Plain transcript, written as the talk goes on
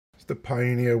the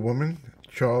Pioneer Woman,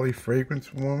 Charlie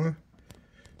Fragrance Warmer.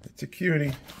 It's a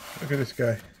cutie. Look at this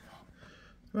guy.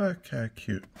 Look how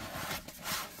cute.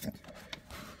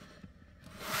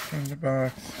 From the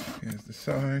box, here's the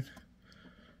side.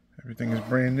 Everything is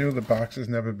brand new. The box has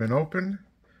never been opened.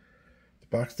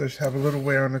 The box does have a little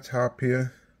wear on the top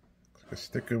here. Looks like a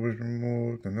sticker was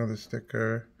removed, another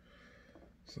sticker.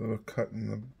 It's a little cut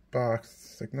in the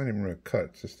box. It's like not even a cut,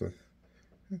 it's just a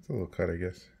little cut, I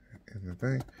guess, in the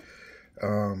thing.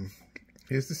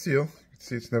 Here's the seal. You can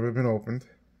see it's never been opened.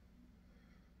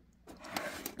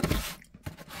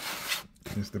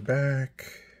 Here's the back.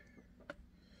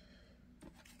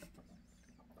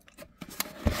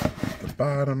 The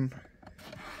bottom.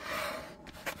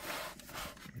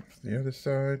 The other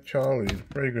side. Charlie, the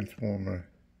fragrance warmer.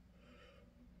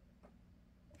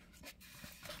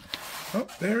 Oh,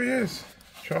 there he is.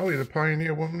 Charlie, the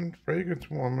Pioneer Woman fragrance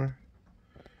warmer.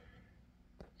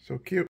 So cute.